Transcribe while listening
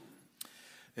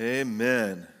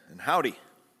Amen. And howdy.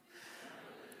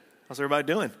 How's everybody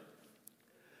doing?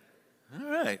 All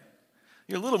right.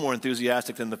 You're a little more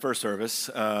enthusiastic than the first service,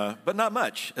 but not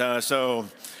much. So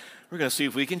we're going to see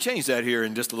if we can change that here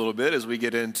in just a little bit as we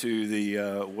get into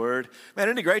the Word. Man,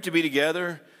 isn't it great to be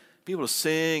together? Be able to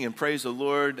sing and praise the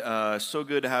Lord. So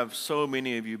good to have so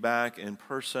many of you back in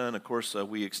person. Of course,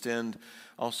 we extend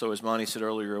also, as Monty said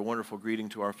earlier, a wonderful greeting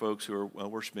to our folks who are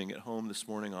worshiping at home this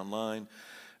morning online.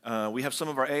 We have some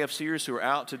of our AFCers who are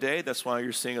out today. That's why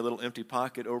you're seeing a little empty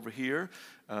pocket over here.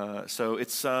 So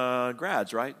it's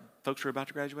grads, right? Folks who are about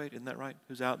to graduate, isn't that right?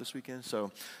 Who's out this weekend?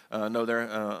 So no, they're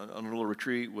on a little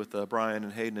retreat with Brian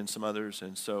and Hayden and some others.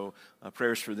 And so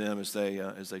prayers for them as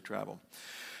they travel.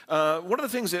 One of the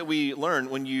things that we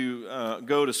learn when you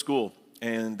go to school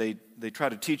and they try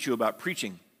to teach you about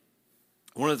preaching,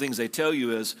 one of the things they tell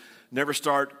you is never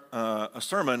start a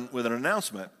sermon with an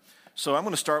announcement. So I'm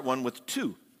going to start one with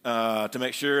two. To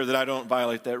make sure that I don't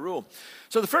violate that rule.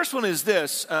 So the first one is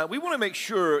this. We want to make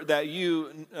sure that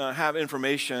you have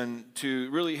information to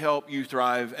really help you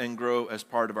thrive and grow as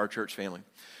part of our church family.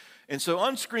 And so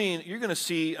on screen, you're going to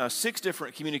see 6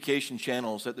 different communication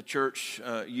channels that the church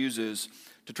uses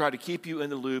to try to keep you in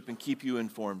the loop and keep you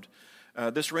informed.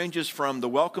 This ranges from the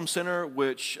Welcome Center,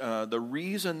 which the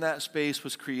reason that space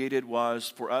was created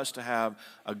was for us to have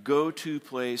a go-to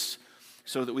place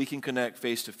so that we can connect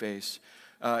face-to-face.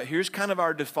 Here's kind of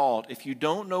our default. If you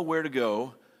don't know where to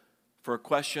go for a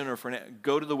question or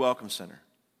go to the Welcome Center.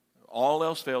 All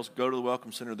else fails, go to the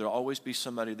Welcome Center. There'll always be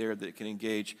somebody there that can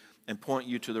engage and point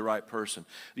you to the right person.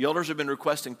 The elders have been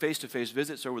requesting face-to-face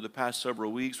visits over the past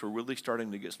several weeks. We're really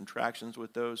starting to get some tractions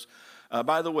with those.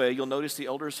 By the way, you'll notice the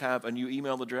elders have a new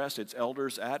email address. It's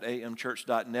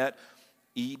elders@amchurch.net.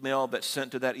 Email that's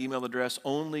sent to that email address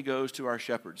only goes to our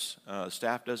shepherds.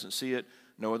 Staff doesn't see it.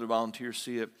 No other volunteers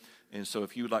see it. And so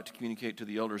if you would like to communicate to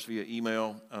the elders via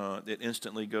email, it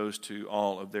instantly goes to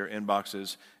all of their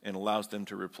inboxes and allows them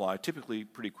to reply, typically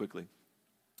pretty quickly.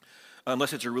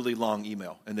 Unless it's a really long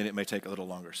email, and then it may take a little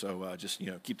longer. So just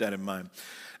keep that in mind.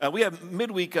 We have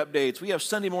midweek updates. We have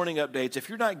Sunday morning updates. If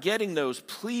you're not getting those,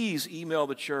 please email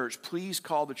the church. Please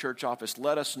call the church office.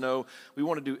 Let us know. We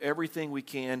want to do everything we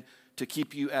can to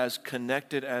keep you as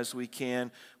connected as we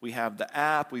can. We have the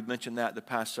app. We've mentioned that the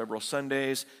past several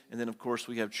Sundays. And then, of course,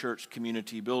 we have Church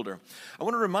Community Builder. I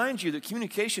want to remind you that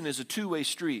communication is a two-way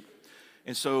street.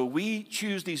 And so we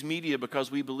choose these media because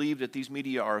we believe that these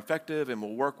media are effective and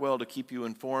will work well to keep you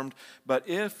informed. But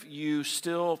if you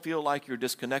still feel like you're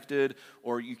disconnected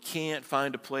or you can't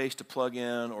find a place to plug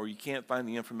in or you can't find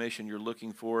the information you're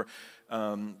looking for,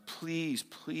 please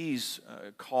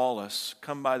call us.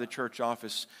 Come by the church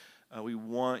office. We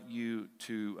want you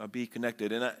to be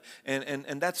connected.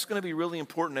 And that's going to be really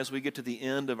important as we get to the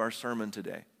end of our sermon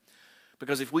today.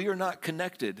 Because if we are not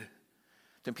connected,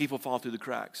 then people fall through the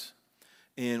cracks.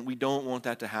 And we don't want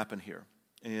that to happen here.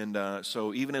 And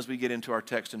so even as we get into our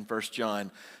text in 1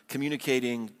 John,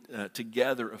 communicating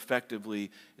together effectively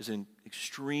is an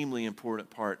extremely important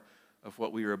part of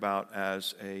what we are about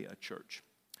as a church.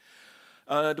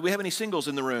 Do we have any singles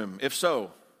in the room? If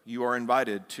so, you are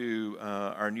invited to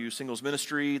our new singles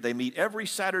ministry. They meet every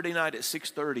Saturday night at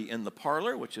 6:30 in the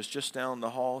parlor, which is just down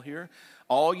the hall here.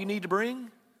 All you need to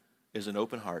bring is an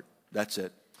open heart. That's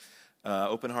it.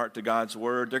 Open heart to God's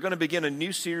Word. They're going to begin a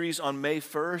new series on May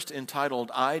 1st entitled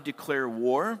I Declare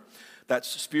War. That's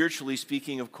spiritually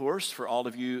speaking, of course, for all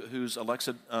of you whose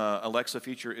Alexa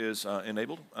feature is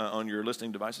enabled on your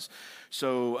listening devices.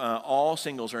 So all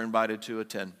singles are invited to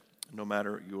attend, no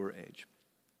matter your age.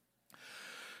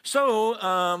 So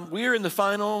we're in the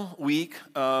final week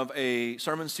of a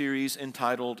sermon series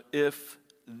entitled If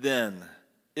Then.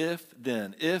 If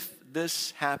then. If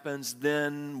this happens,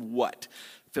 then what?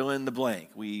 Fill in the blank.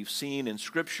 We've seen in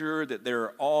Scripture that there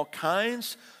are all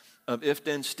kinds of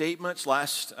if-then statements.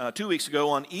 2 weeks ago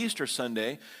on Easter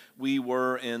Sunday, we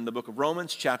were in the book of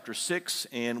Romans, chapter 6,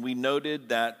 and we noted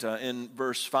that in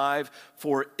verse 5,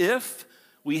 for if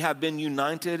we have been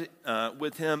united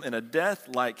with him in a death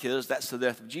like his, that's the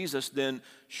death of Jesus, then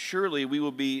surely we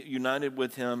will be united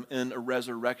with him in a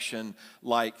resurrection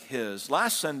like his.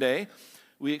 Last Sunday,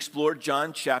 we explored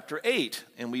John chapter 8,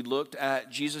 and we looked at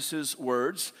Jesus'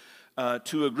 words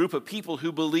to a group of people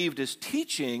who believed his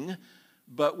teaching,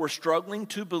 but were struggling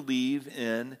to believe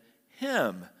in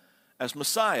him as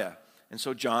Messiah. And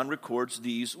so John records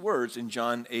these words in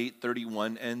John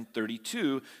 8:31 and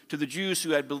 32. To the Jews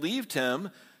who had believed him,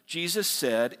 Jesus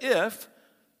said, if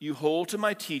you hold to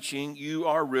my teaching, you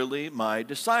are really my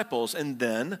disciples, and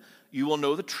then you will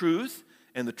know the truth,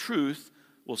 and the truth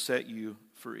will set you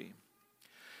free.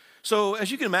 So as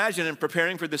you can imagine, in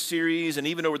preparing for this series, and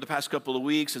even over the past couple of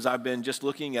weeks, as I've been just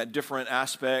looking at different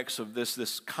aspects of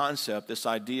this concept, this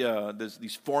idea,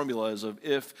 these formulas of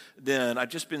if, then, I've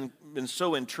just been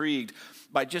so intrigued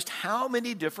by just how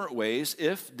many different ways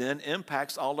if, then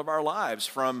impacts all of our lives,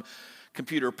 from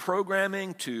computer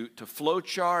programming to flow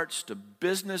charts to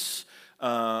business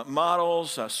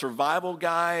models, survival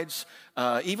guides,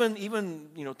 even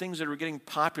things that are getting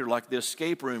popular like the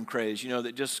escape room craze,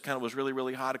 that just kind of was really,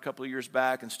 really hot a couple of years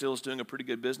back and still is doing a pretty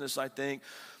good business, I think.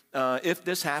 If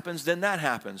this happens, then that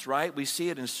happens, right? We see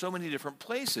it in so many different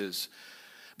places.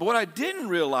 But what I didn't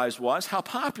realize was how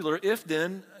popular if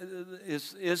then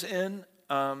is in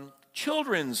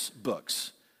children's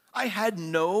books. I had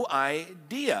no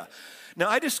idea. Now,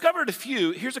 I discovered a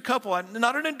few. Here's a couple.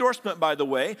 Not an endorsement, by the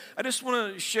way. I just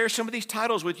want to share some of these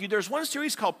titles with you. There's one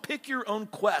series called Pick Your Own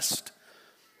Quest.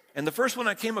 And the first one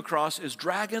I came across is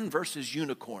Dragon versus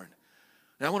Unicorn.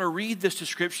 And I want to read this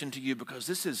description to you because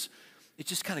it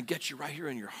just kind of gets you right here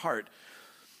in your heart.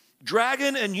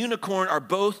 Dragon and unicorn are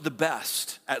both the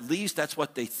best. At least that's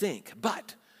what they think.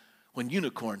 But when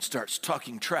unicorn starts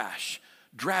talking trash,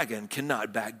 dragon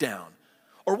cannot back down.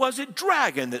 Or was it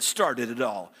dragon that started it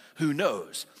all? Who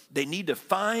knows? They need to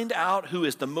find out who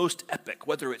is the most epic,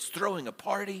 whether it's throwing a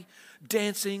party,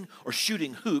 dancing, or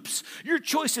shooting hoops. Your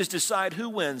choices decide who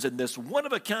wins in this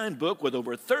one-of-a-kind book with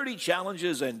over 30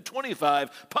 challenges and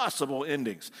 25 possible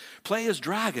endings. Play as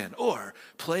dragon or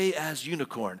play as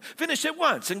unicorn. Finish it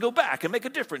once and go back and make a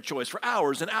different choice for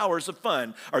hours and hours of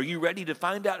fun. Are you ready to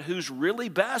find out who's really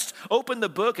best? Open the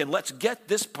book and let's get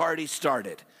this party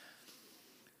started.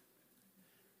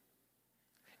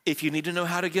 If you need to know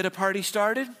how to get a party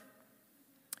started,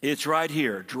 it's right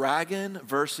here, Dragon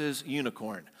versus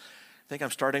Unicorn. I think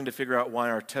I'm starting to figure out why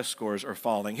our test scores are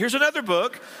falling. Here's another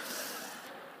book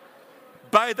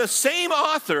by the same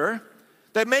author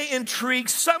that may intrigue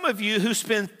some of you who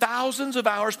spend thousands of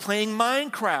hours playing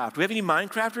Minecraft. Do we have any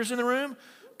Minecrafters in the room?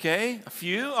 Okay, a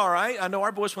few, all right. I know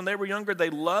our boys, when they were younger,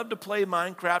 they loved to play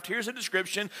Minecraft. Here's a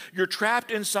description. You're trapped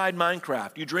inside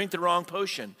Minecraft. You drink the wrong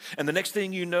potion. And the next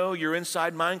thing you know, you're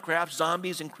inside Minecraft.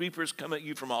 Zombies and creepers come at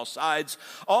you from all sides.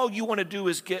 All you want to do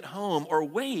is get home or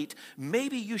wait.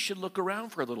 Maybe you should look around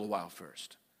for a little while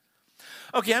first.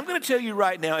 Okay, I'm going to tell you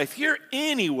right now, if you're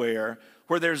anywhere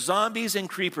where there's zombies and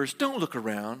creepers, don't look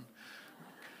around.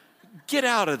 Get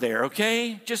out of there,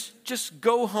 okay? Just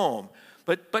go home.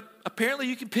 But apparently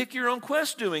you can pick your own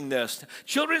quest doing this.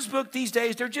 Children's book these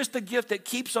days, they're just the gift that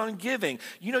keeps on giving.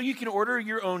 You can order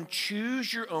your own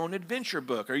Choose Your Own Adventure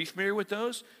book. Are you familiar with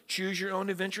those? Choose Your Own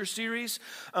Adventure series.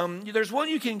 There's one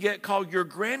you can get called Your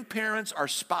Grandparents Are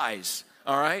Spies,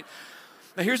 all right?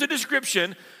 Now here's a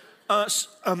description.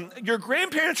 Your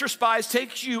grandparents are spies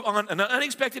takes you on an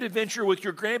unexpected adventure with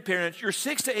your grandparents. Your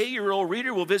 6 to 8 year old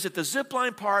reader will visit the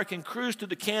zipline park and cruise through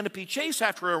the canopy, chase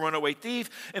after a runaway thief,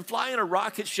 and fly in a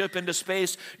rocket ship into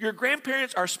space. Your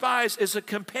Grandparents Are Spies is a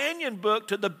companion book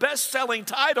to the best-selling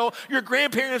title, Your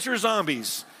Grandparents Are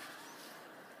Zombies.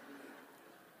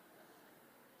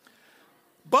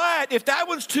 But if that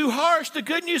one's too harsh, the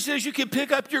good news is you can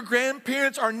pick up Your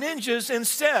Grandparents Are Ninjas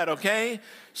instead, okay?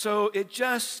 So it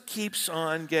just keeps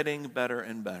on getting better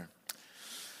and better.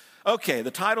 Okay,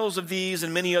 the titles of these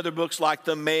and many other books like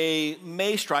them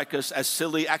may strike us as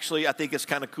silly. Actually, I think it's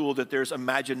kind of cool that there's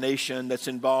imagination that's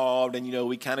involved, and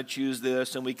we kind of choose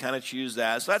this and we kind of choose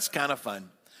that. So that's kind of fun.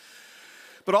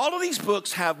 But all of these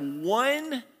books have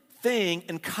one thing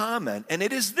in common, and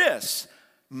it is this: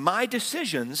 my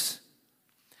decisions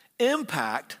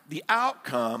impact the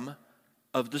outcome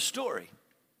of the story.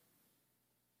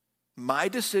 My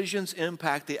decisions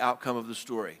impact the outcome of the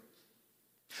story.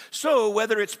 So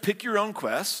whether it's pick your own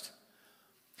quest,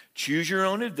 choose your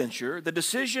own adventure, the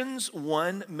decisions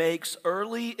one makes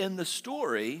early in the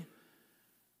story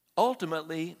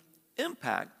ultimately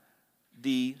impact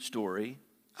the story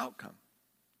outcome.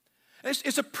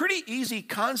 It's a pretty easy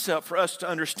concept for us to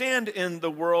understand in the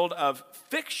world of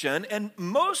fiction, and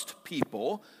most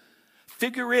people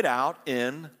figure it out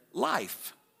in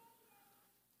life.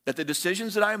 That the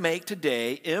decisions that I make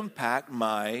today impact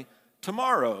my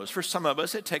tomorrows. For some of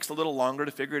us, it takes a little longer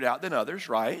to figure it out than others,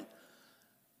 right?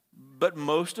 But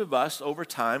most of us over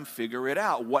time figure it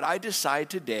out. What I decide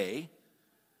today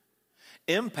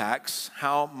impacts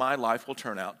how my life will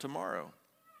turn out tomorrow.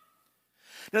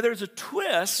 Now, there's a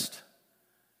twist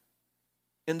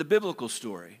in the biblical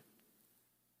story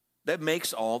that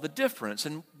makes all the difference.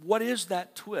 And what is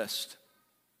that twist?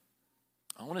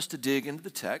 I want us to dig into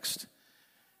the text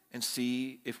and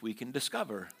see if we can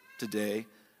discover today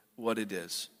what it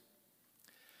is.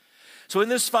 So in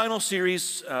this final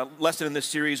series, lesson in this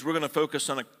series, we're going to focus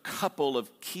on a couple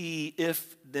of key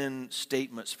if-then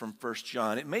statements from 1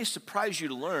 John. It may surprise you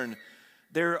to learn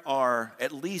there are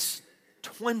at least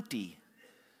 20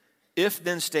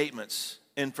 if-then statements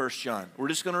in 1 John. We're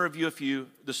just going to review a few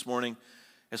this morning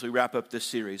as we wrap up this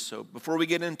series. So before we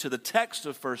get into the text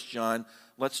of 1 John,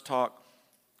 let's talk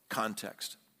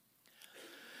context.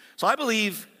 So I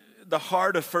believe the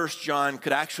heart of 1 John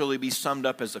could actually be summed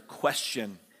up as a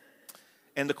question.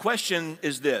 And the question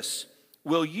is this: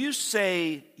 will you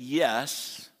say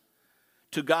yes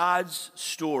to God's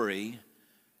story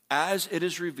as it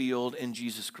is revealed in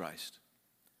Jesus Christ?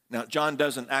 Now, John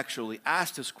doesn't actually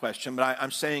ask this question, but I'm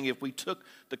saying if we took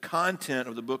the content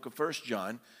of the book of 1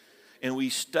 John and we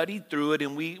studied through it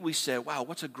and we said, wow,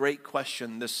 what's a great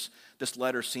question this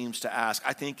letter seems to ask?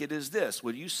 I think it is this: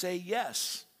 will you say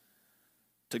yes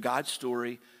to God's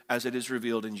story as it is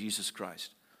revealed in Jesus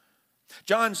Christ?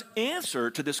 John's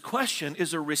answer to this question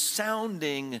is a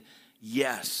resounding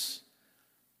yes.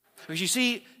 Because you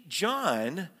see,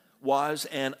 John was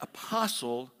an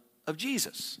apostle of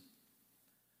Jesus.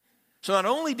 So not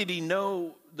only did he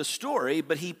know the story,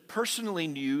 but he personally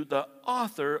knew the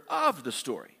author of the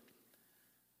story.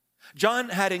 John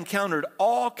had encountered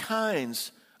all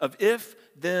kinds of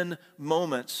if-then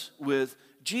moments with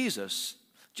Jesus.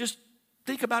 Just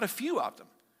think about a few of them.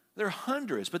 There are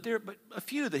hundreds, but a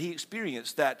few that he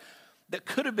experienced that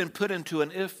could have been put into an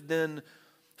if-then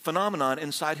phenomenon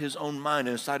inside his own mind,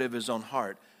 inside of his own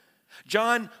heart.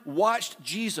 John watched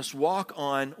Jesus walk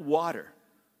on water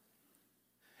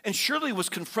and surely was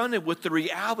confronted with the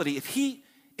reality, if he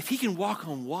can walk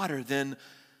on water, then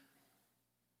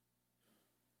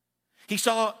he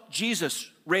saw Jesus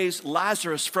raise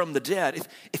Lazarus from the dead.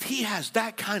 If he has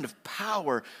that kind of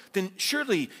power, then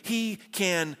surely he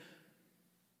can.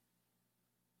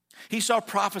 He saw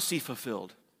prophecy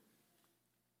fulfilled.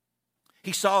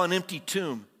 He saw an empty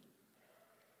tomb.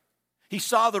 He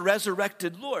saw the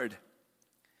resurrected Lord.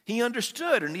 He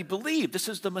understood and he believed this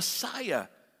is the Messiah,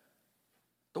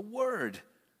 the Word,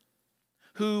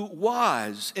 who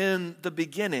was in the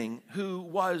beginning, who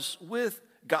was with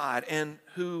God and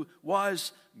who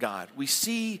was God. We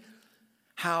see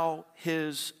how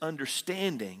his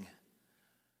understanding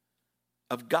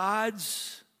of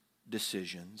God's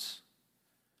decisions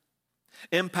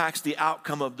impacts the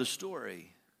outcome of the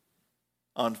story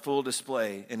on full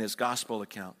display in his gospel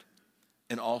account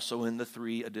and also in the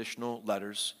 3 additional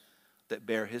letters that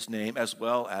bear his name, as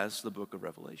well as the book of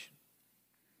Revelation.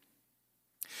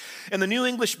 In the New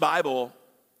English Bible,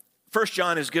 1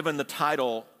 John is given the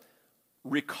title,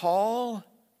 Recall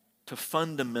to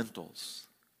Fundamentals.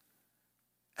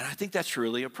 And I think that's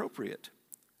really appropriate.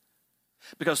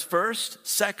 Because 1st,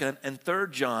 2nd, and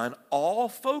 3rd John all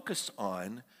focus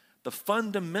on the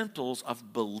fundamentals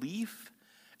of belief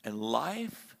and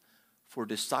life for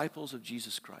disciples of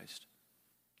Jesus Christ.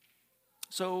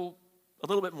 So, a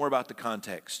little bit more about the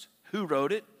context. Who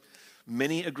wrote it?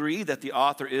 Many agree that the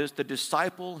author is the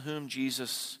disciple whom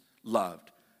Jesus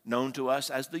loved, known to us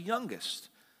as the youngest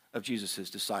of Jesus'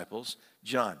 disciples,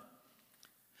 John.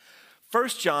 1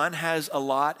 John has a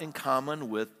lot in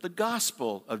common with the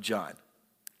Gospel of John.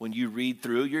 When you read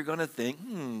through, you're going to think,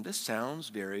 this sounds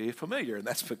very familiar, and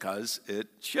that's because it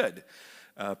should.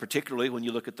 Particularly when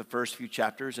you look at the first few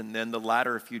chapters and then the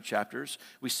latter few chapters,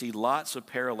 we see lots of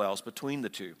parallels between the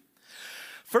two.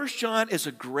 1 John is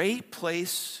a great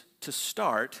place to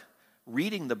start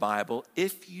reading the Bible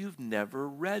if you've never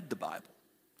read the Bible.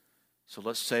 So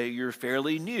let's say you're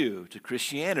fairly new to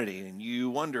Christianity and you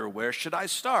wonder, where should I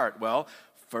start? Well,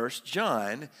 1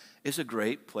 John is a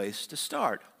great place to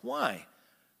start. Why?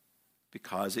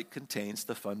 Because it contains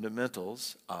the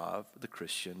fundamentals of the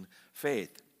Christian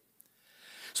faith.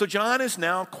 So John is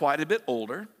now quite a bit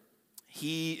older.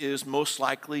 He is most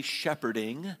likely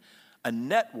shepherding a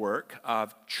network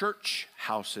of church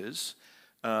houses,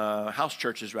 house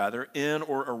churches rather, in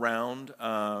or around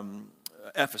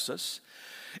Ephesus.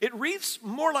 It reads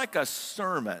more like a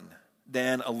sermon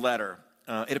than a letter.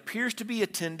 It appears to be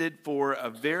intended for a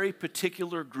very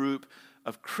particular group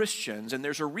of Christians, and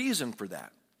there's a reason for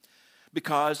that.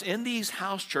 Because in these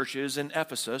house churches in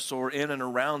Ephesus, or in and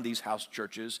around these house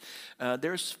churches,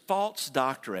 there's false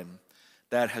doctrine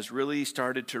that has really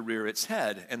started to rear its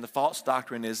head. And the false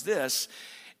doctrine is this: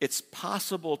 it's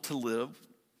possible to live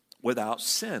without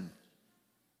sin.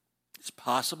 It's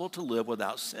possible to live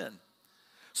without sin.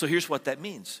 So here's what that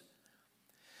means.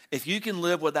 If you can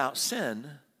live without sin,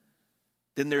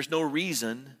 then there's no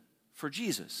reason for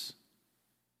Jesus,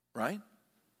 right?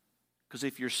 Because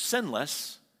if you're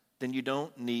sinless, then you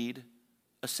don't need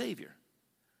a Savior.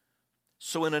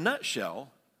 So in a nutshell,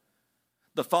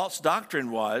 The false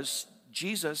doctrine was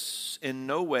Jesus in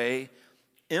no way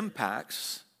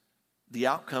impacts the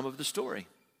outcome of the story.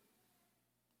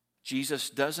 Jesus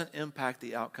doesn't impact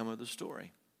the outcome of the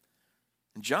story.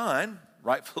 And John,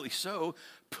 rightfully so,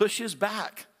 pushes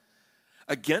back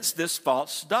against this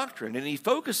false doctrine. And he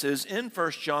focuses in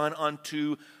 1 John on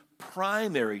two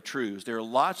primary truths. There are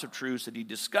lots of truths that he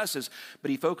discusses,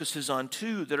 but he focuses on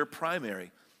two that are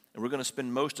primary. And we're going to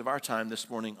spend most of our time this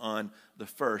morning on the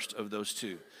first of those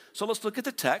two. So let's look at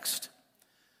the text,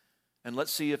 and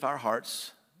let's see if our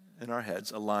hearts and our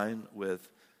heads align with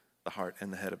the heart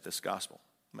and the head of this gospel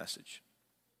message.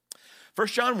 1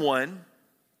 John 1,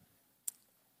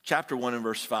 chapter 1 and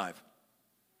verse 5.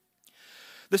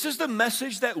 This is the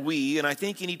message that we, and I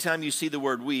think anytime you see the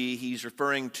word we, he's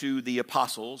referring to the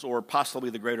apostles or possibly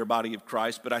the greater body of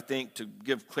Christ, but I think to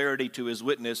give clarity to his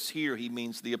witness here, he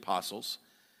means the apostles.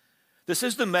 This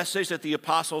is the message that the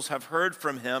apostles have heard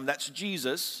from him, that's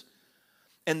Jesus,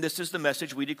 and this is the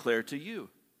message we declare to you.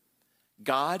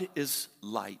 God is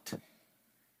light.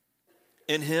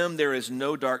 In him there is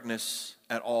no darkness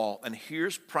at all. And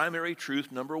here's primary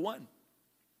truth number one.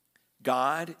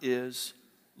 God is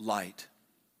light.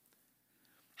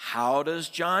 How does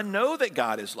John know that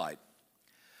God is light?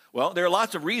 Well, there are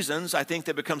lots of reasons I think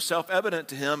that become self-evident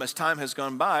to him as time has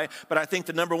gone by, but I think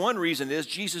the number one reason is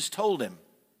Jesus told him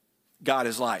God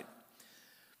is light.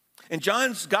 In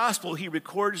John's gospel, he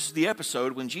records the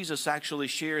episode when Jesus actually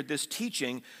shared this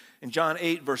teaching in John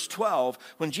 8, verse 12.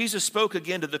 When Jesus spoke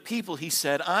again to the people, he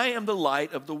said, I am the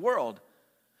light of the world.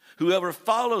 Whoever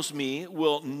follows me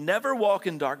will never walk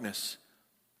in darkness,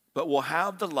 but will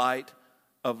have the light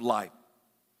of light.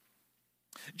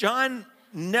 John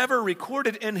never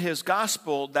recorded in his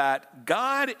gospel that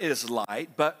God is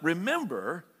light, but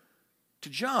remember, to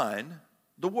John,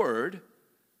 the Word,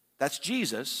 that's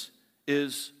Jesus,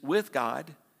 is with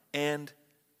God and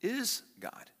is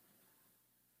God.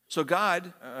 So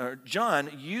John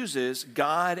uses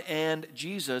God and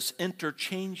Jesus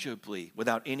interchangeably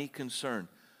without any concern.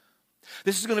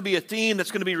 This is going to be a theme that's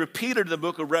going to be repeated in the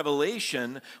book of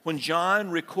Revelation when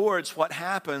John records what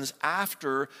happens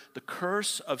after the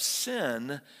curse of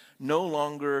sin no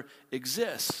longer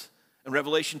exists. In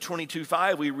Revelation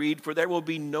 22:5 we read, for there will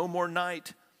be no more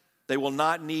night. They will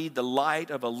not need the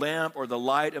light of a lamp or the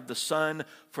light of the sun,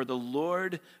 for the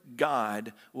Lord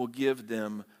God will give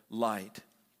them light,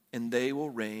 and they will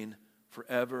reign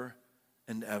forever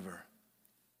and ever.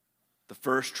 The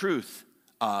first truth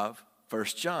of 1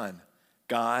 John.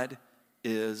 God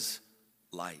is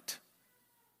light.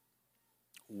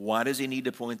 Why does he need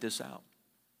to point this out?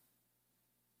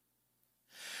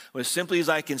 Well, as simply as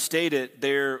I can state it,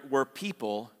 there were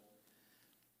people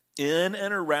in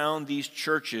and around these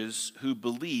churches who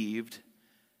believed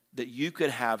that you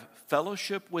could have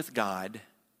fellowship with God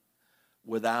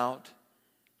without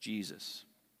Jesus.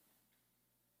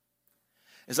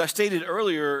 As I stated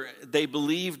earlier, they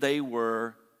believed they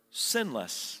were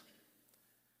sinless.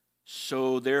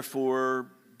 So therefore,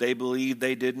 they believed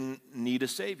they didn't need a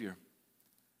Savior.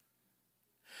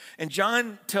 And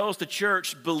John tells the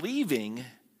church, believing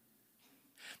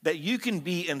that you can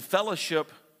be in fellowship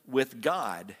with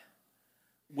God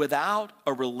without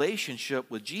a relationship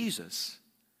with Jesus,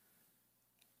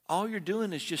 all you're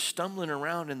doing is just stumbling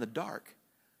around in the dark.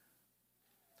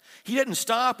 He didn't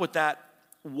stop with that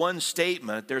one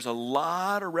statement. There's a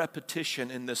lot of repetition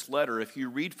in this letter. If you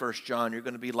read 1 John, you're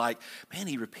going to be like, man,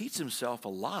 he repeats himself a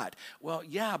lot. Well,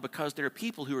 yeah, because there are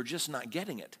people who are just not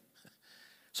getting it.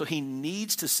 So he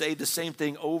needs to say the same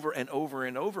thing over and over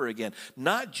and over again,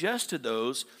 not just to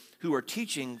those who are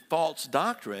teaching false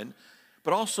doctrine,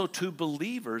 but also to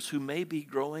believers who may be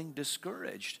growing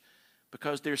discouraged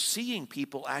because they're seeing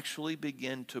people actually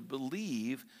begin to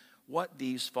believe what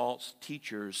these false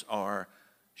teachers are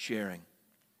sharing.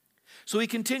 So he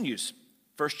continues,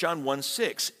 1 John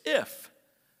 1:6, if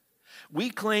we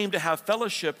claim to have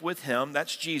fellowship with him,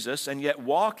 that's Jesus, and yet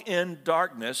walk in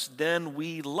darkness, then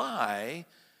we lie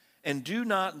and do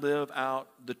not live out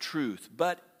the truth.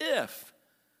 But if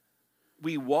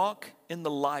we walk in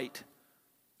the light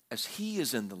as he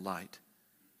is in the light,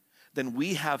 then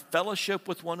we have fellowship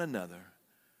with one another,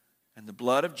 and the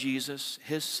blood of Jesus,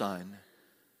 his Son,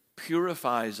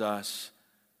 purifies us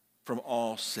from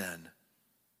all sin.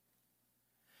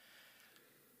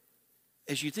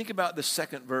 As you think about the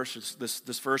second verse,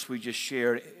 this verse we just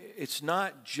shared, it's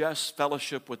not just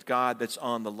fellowship with God that's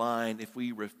on the line if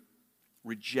we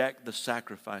reject the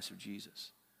sacrifice of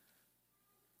Jesus.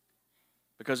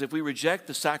 Because if we reject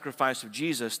the sacrifice of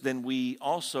Jesus, then we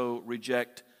also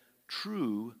reject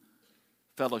true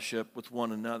fellowship with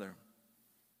one another.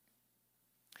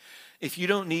 If you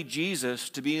don't need Jesus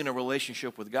to be in a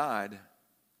relationship with God,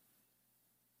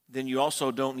 then you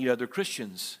also don't need other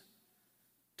Christians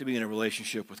to be in a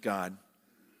relationship with God.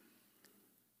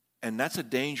 And that's a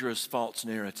dangerous false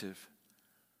narrative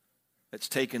that's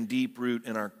taken deep root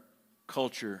in our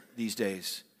culture these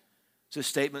days. Does this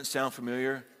statement sound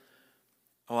familiar?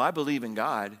 Oh, I believe in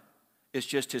God. It's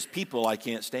just his people I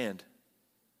can't stand. Does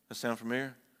that sound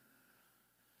familiar?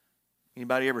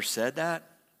 Anybody ever said that?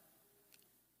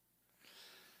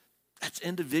 That's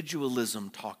individualism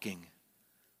talking.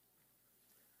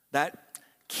 That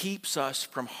keeps us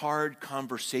from hard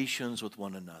conversations with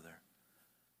one another.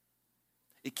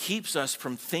 It keeps us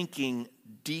from thinking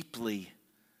deeply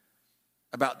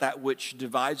about that which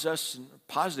divides us, and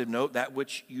a positive note, that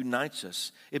which unites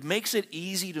us. It makes it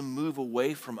easy to move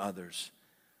away from others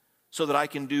so that I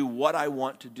can do what I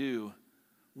want to do,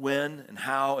 when and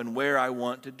how and where I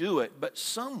want to do it. But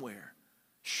somewhere,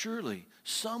 surely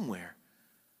somewhere,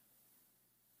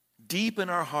 deep in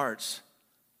our hearts,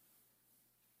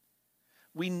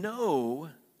 we know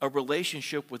a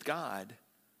relationship with God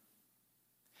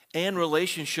and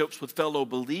relationships with fellow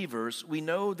believers. We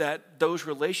know that those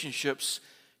relationships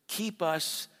keep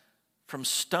us from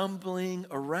stumbling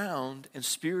around in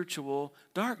spiritual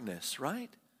darkness, right?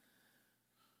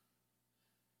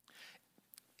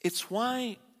 It's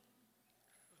why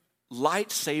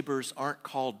lightsabers aren't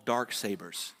called dark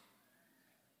sabers.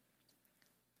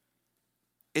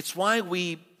 It's why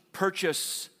we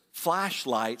purchase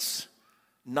flashlights,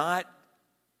 not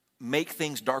make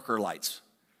things darker lights.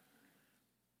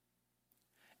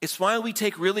 It's why we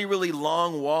take really, really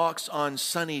long walks on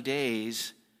sunny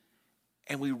days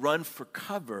and we run for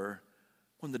cover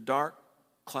when the dark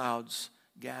clouds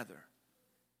gather.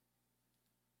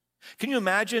 Can you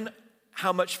imagine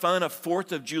how much fun a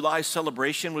 4th of July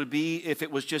celebration would be if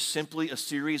it was just simply a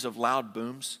series of loud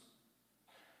booms?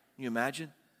 Can you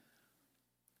imagine?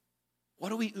 What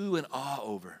do we ooh and ah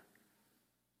over?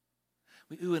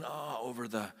 We ooh and ah over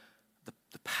the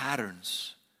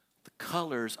patterns, the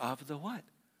colors of the what?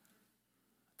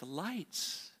 The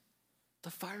lights, the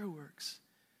fireworks.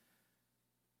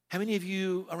 How many of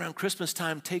you around Christmas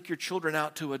time take your children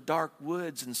out to a dark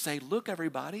woods and say, look,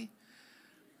 everybody?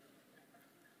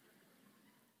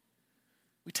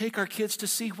 We take our kids to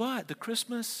see what? The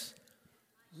Christmas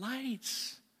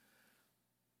lights.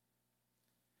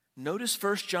 Notice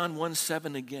 1 John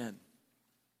 1:7 again.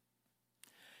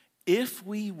 If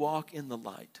we walk in the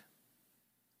light,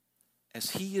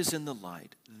 as he is in the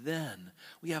light, then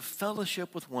we have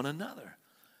fellowship with one another.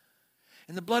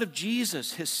 And the blood of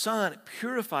Jesus, his son,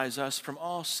 purifies us from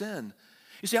all sin.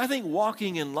 You see, I think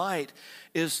walking in light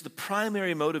is the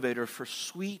primary motivator for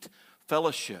sweet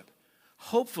fellowship.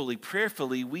 Hopefully,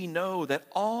 prayerfully, we know that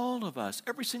all of us,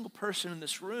 every single person in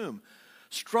this room,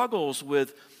 struggles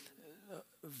with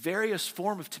various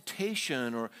form of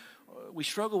temptation, or we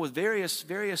struggle with various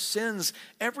sins,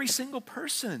 every single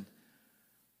person.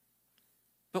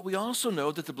 But we also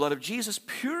know that the blood of Jesus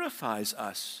purifies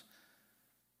us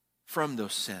from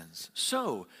those sins.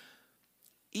 So,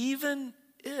 even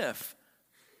if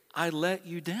I let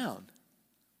you down,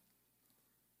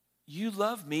 you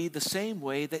love me the same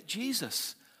way that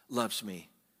Jesus loves me,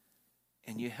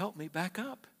 and you help me back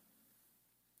up.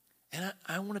 And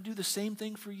I want to do the same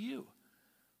thing for you.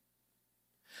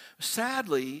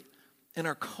 Sadly, in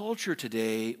our culture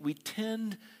today, we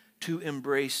tend to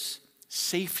embrace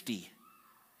safety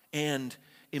and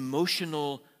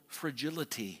emotional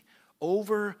fragility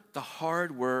over the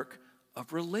hard work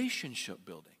of relationship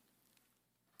building.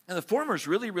 And the former is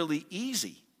really, really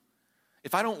easy.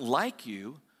 If I don't like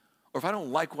you, or if I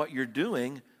don't like what you're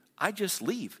doing, I just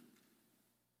leave.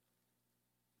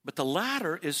 But the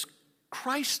latter is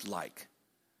Christ-like.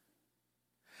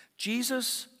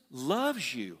 Jesus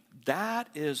loves you. That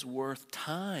is worth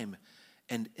time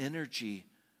and energy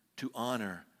to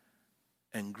honor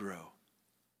and grow.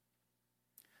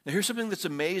 Now, here's something that's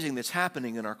amazing that's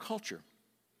happening in our culture.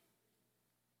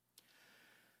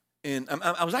 And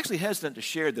I was actually hesitant to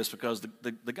share this because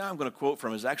the guy I'm going to quote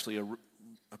from is actually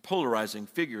a polarizing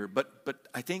figure. But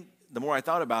I think the more I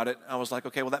thought about it, I was like,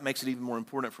 okay, well, that makes it even more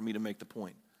important for me to make the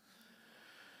point.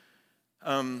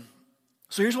 So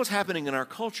here's what's happening in our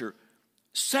culture.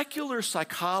 Secular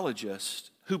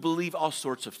psychologists who believe all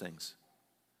sorts of things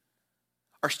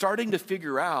are starting to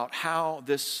figure out how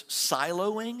this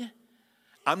siloing,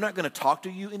 I'm not going to talk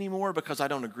to you anymore because I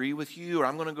don't agree with you, or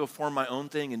I'm going to go form my own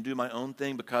thing and do my own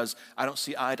thing because I don't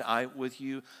see eye to eye with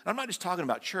you. And I'm not just talking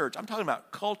about church, I'm talking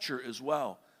about culture as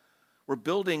well. We're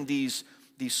building these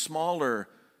smaller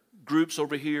groups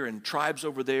over here and tribes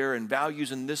over there and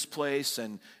values in this place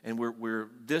and we're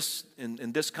this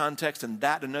in this context and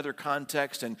that in another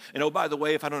context and oh, by the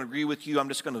way, if I don't agree with you, I'm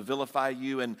just going to vilify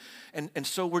you and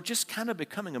so we're just kind of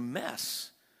becoming a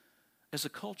mess as a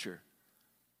culture.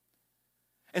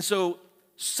 And so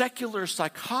secular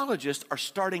psychologists are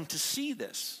starting to see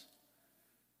this.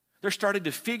 They're starting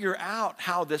to figure out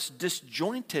how this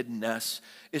disjointedness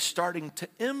is starting to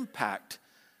impact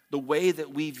the way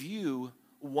that we view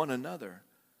one another.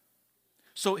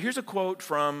 So here's a quote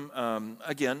from,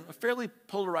 again, a fairly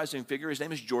polarizing figure. His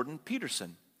name is Jordan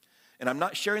Peterson. And I'm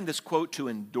not sharing this quote to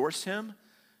endorse him.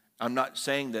 I'm not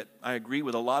saying that I agree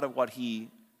with a lot of what he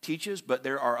teaches, but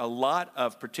there are a lot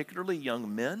of particularly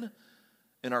young men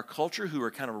in our culture who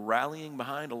are kind of rallying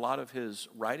behind a lot of his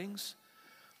writings.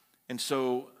 And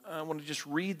so I want to just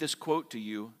read this quote to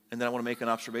you, and then I want to make an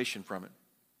observation from it.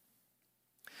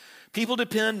 People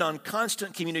depend on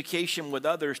constant communication with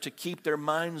others to keep their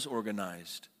minds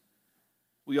organized.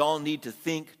 We all need to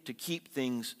think to keep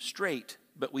things straight,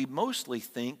 but we mostly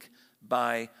think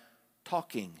by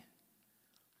talking.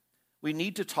 We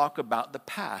need to talk about the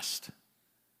past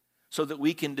so that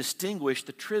we can distinguish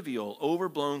the trivial,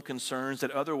 overblown concerns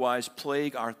that otherwise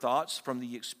plague our thoughts from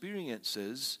the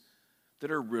experiences that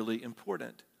are really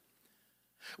important.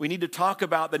 We need to talk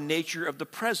about the nature of the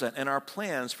present and our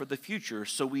plans for the future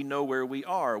so we know where we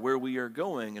are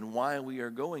going, and why we are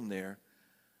going there.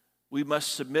 We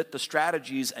must submit the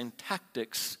strategies and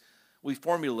tactics we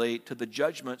formulate to the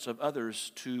judgments of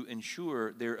others to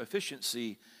ensure their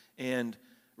efficiency and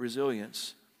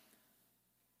resilience.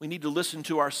 We need to listen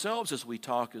to ourselves as we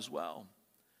talk as well,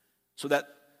 so that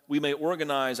we may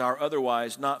organize our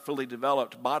otherwise not fully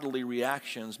developed bodily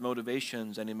reactions,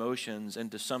 motivations, and emotions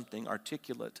into something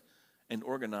articulate and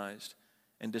organized,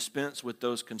 and dispense with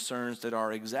those concerns that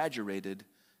are exaggerated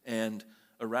and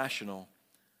irrational.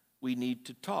 We need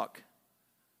to talk,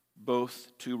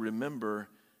 both to remember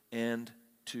and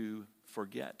to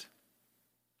forget.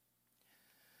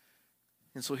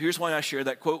 And so here's why I share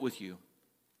that quote with you.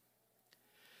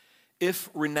 If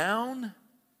renowned,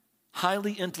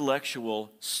 highly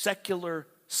intellectual, secular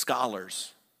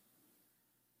scholars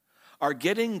are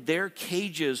getting their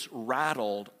cages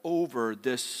rattled over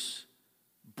this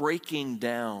breaking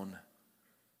down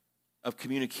of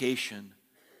communication,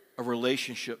 of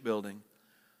relationship building,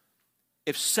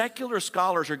 if secular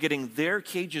scholars are getting their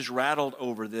cages rattled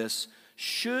over this,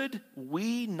 should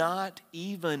we not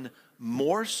even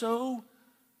more so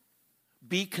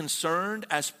be concerned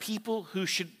as people who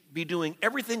should be doing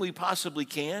everything we possibly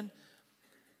can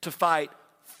to fight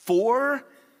for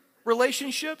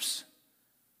relationships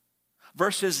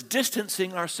versus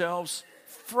distancing ourselves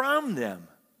from them?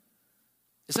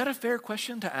 Is that a fair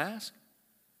question to ask?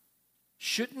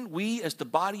 Shouldn't we, as the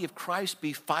body of Christ,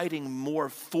 be fighting more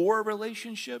for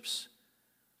relationships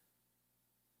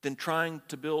than trying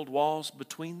to build walls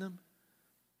between them?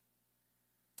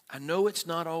 I know it's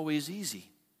not always easy.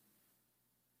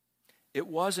 It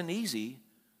wasn't easy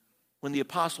when the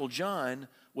Apostle John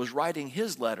was writing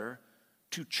his letter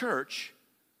to church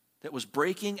that was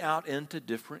breaking out into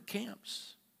different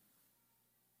camps.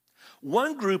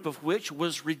 One group of which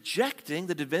was rejecting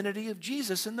the divinity of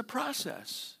Jesus in the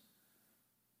process.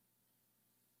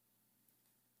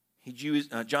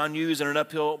 John used in an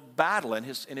uphill battle. In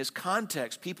his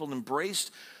context, people embraced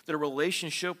their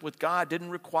relationship with God didn't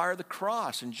require the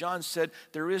cross. And John said,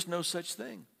 there is no such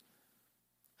thing.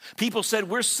 People said,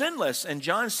 we're sinless. And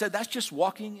John said, that's just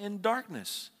walking in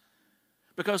darkness.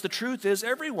 Because the truth is,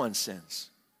 everyone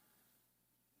sins.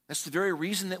 That's the very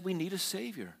reason that we need a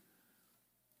Savior.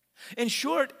 In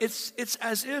short, it's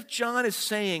as if John is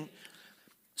saying,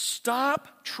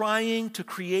 stop trying to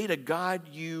create a God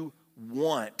you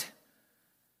want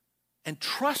and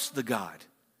trust the God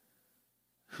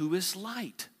who is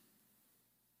light.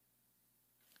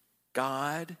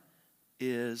 God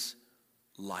is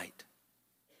light.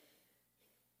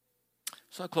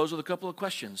 So I'll close with a couple of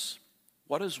questions.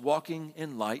 What does walking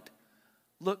in light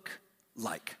look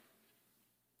like?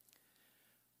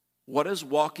 What does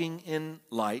walking in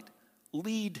light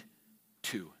lead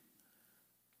to?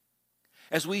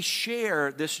 As we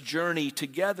share this journey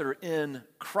together in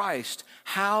Christ,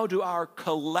 how do our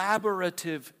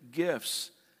collaborative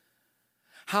gifts,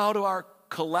 how do our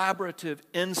collaborative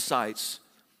insights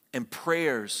and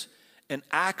prayers and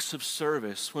acts of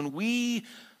service, when we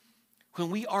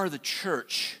are the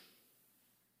church,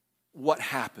 what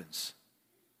happens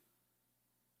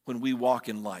when we walk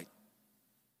in light?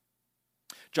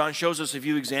 John shows us a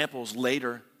few examples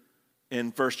later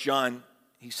in 1 John.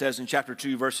 He says in chapter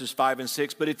 2, verses 5 and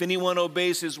 6, but if anyone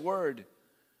obeys his word,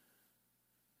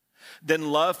 Then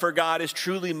love for God is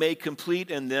truly made complete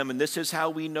in them, and this is how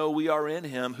we know we are in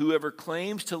him. Whoever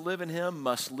claims to live in him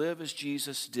must live as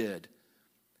Jesus did.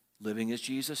 Living as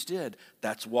Jesus did,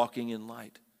 that's walking in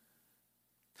light.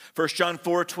 1 John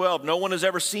 4:12, no one has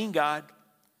ever seen God,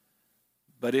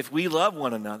 but if we love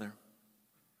one another,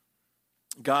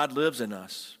 God lives in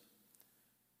us,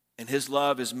 and his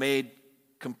love is made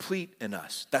complete in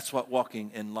us. That's what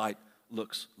walking in light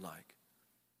looks like.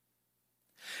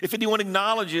 If anyone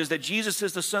acknowledges that Jesus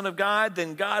is the Son of God,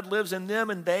 then God lives in them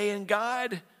and they in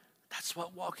God. That's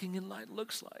what walking in light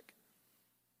looks like.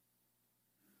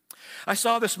 I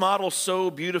saw this model so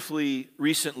beautifully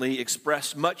recently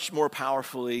expressed much more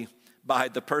powerfully by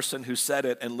the person who said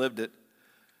it and lived it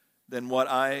than what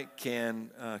I can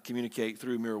communicate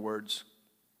through mere words.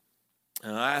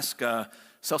 And I asked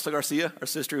Celsa Garcia, our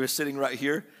sister who is sitting right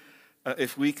here,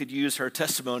 if we could use her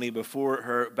testimony before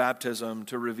her baptism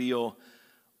to reveal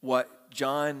what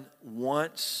John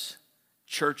wants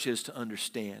churches to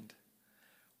understand,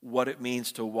 what it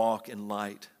means to walk in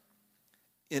light,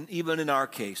 and even in our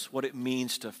case, what it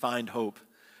means to find hope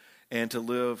and to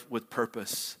live with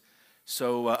purpose.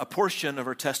 So a portion of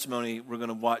her testimony we're going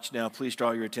to watch now. Please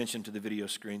draw your attention to the video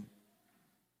screen.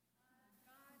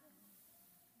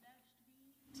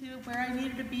 To where I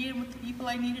needed to be and with the people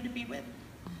I needed to be with.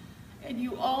 And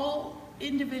you all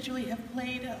individually have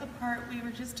played a part. We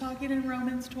were just talking in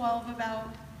Romans 12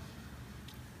 about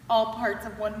all parts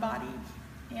of one body.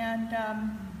 And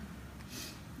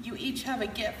you each have a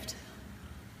gift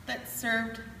that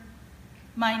served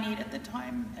my need at the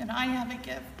time. And I have a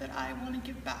gift that I want to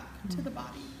give back to the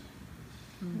body.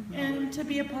 And to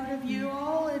be a part of you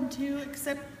all and to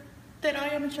accept that I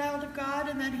am a child of God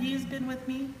and that he has been with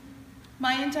me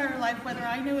my entire life, whether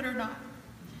I knew it or not.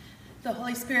 The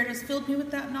Holy Spirit has filled me with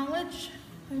that knowledge.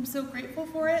 I'm so grateful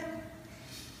for it.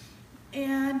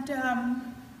 And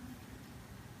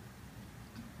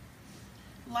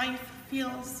life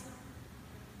feels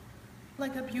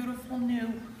like a beautiful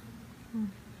new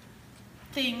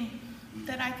thing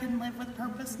that I can live with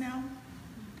purpose now.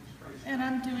 And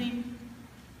I'm doing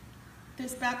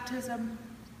this baptism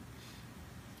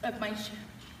of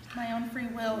my own free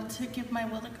will to give my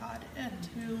will to God and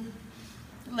to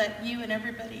let you and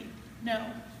everybody know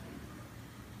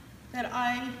that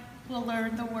I will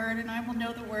learn the word and I will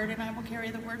know the word and I will carry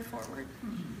the word forward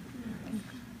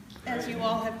as you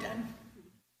all have done.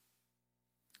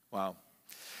 Wow.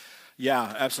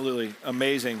 Yeah, absolutely.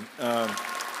 Amazing.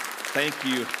 Thank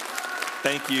you.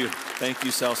 Thank you. Thank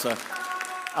you, Celsa.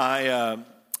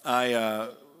 I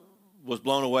was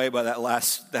blown away by that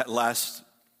last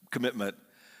commitment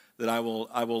that I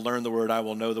will learn the word, I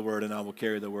will know the word, and I will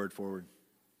carry the word forward.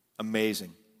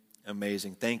 Amazing.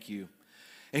 Amazing. Thank you.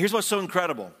 And here's what's so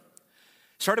incredible.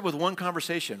 It started with one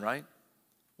conversation, right?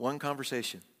 One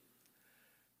conversation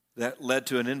that led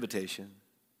to an invitation,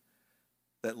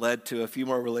 that led to a few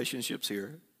more relationships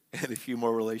here and a few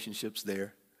more relationships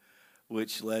there,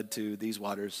 which led to these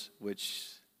waters, which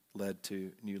led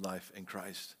to new life in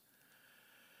Christ.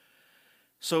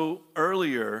 So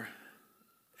earlier,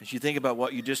 as you think about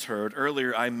what you just heard,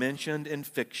 earlier I mentioned in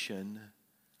fiction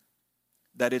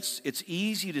that it's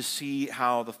easy to see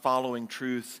how the following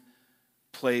truth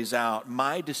plays out.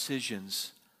 My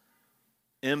decisions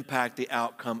impact the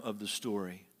outcome of the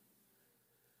story.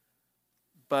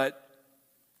 But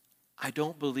I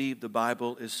don't believe the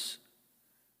Bible is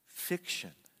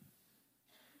fiction.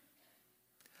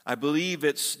 I believe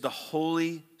it's the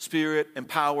Holy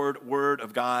Spirit-empowered Word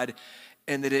of God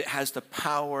and that it has the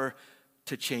power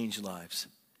to change lives.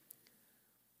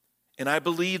 And I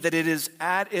believe that it is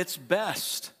at its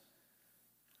best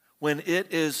when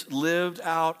it is lived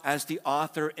out as the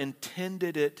author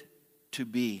intended it to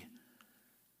be.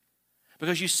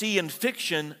 Because you see, in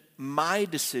fiction, my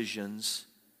decisions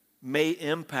may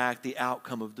impact the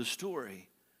outcome of the story.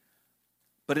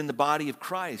 But in the body of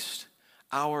Christ,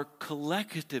 our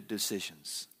collective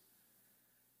decisions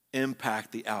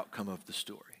impact the outcome of the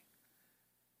story.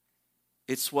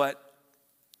 It's what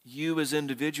you as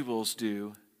individuals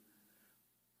do,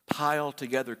 pile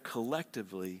together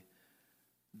collectively,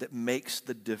 that makes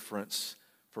the difference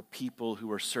for people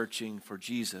who are searching for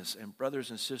Jesus. And brothers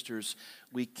and sisters,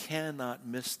 we cannot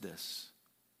miss this.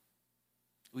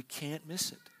 We can't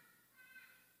miss it.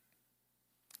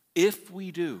 If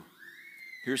we do,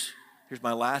 here's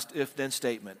my last if-then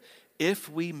statement. If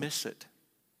we miss it,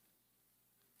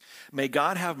 may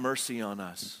God have mercy on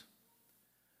us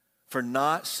for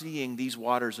not seeing these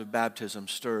waters of baptism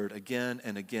stirred again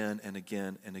and again and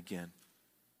again and again.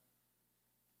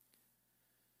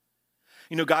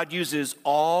 You know, God uses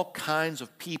all kinds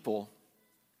of people,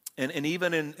 and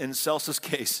even in Celsa's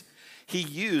case, He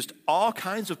used all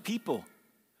kinds of people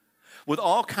with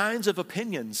all kinds of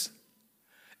opinions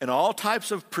and all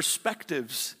types of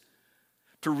perspectives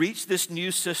to reach this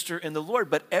new sister in the Lord.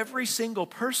 But every single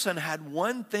person had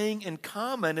one thing in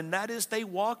common, and that is they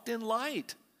walked in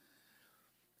light.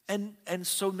 And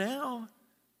so now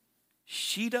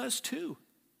she does too.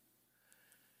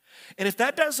 And if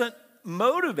that doesn't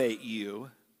motivate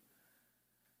you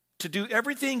to do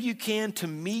everything you can to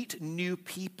meet new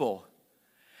people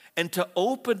and to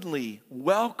openly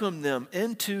welcome them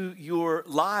into your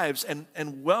lives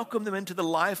and welcome them into the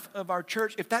life of our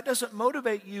church, if that doesn't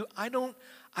motivate you, I don't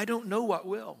know what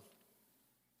will.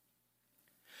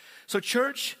 So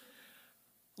church,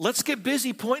 let's get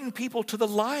busy pointing people to the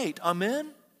light.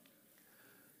 Amen?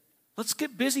 Let's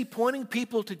get busy pointing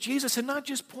people to Jesus, and not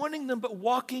just pointing them, but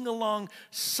walking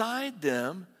alongside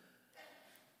them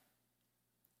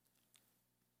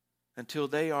until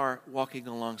they are walking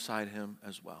alongside him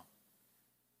as well.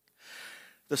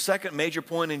 The second major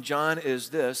point in John is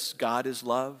this: God is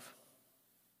love,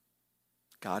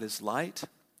 God is light,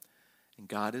 and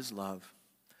God is love.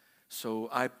 So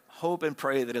I hope and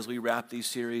pray that as we wrap these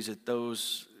series, that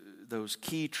those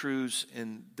key truths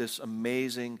in this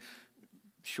amazing,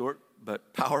 short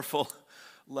but powerful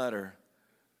letter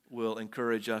will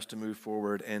encourage us to move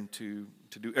forward and to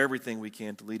do everything we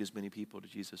can to lead as many people to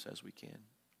Jesus as we can.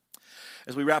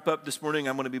 As we wrap up this morning,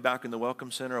 I'm going to be back in the Welcome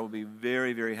Center. I will be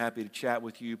very, very happy to chat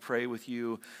with you, pray with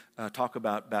you, talk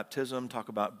about baptism, talk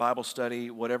about Bible study,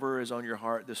 whatever is on your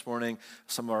heart this morning.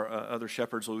 Some of our other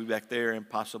shepherds will be back there, and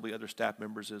possibly other staff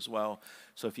members as well.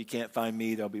 So if you can't find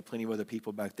me, there'll be plenty of other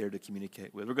people back there to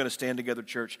communicate with. We're going to stand together,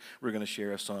 church. We're going to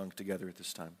share a song together at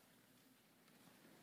this time.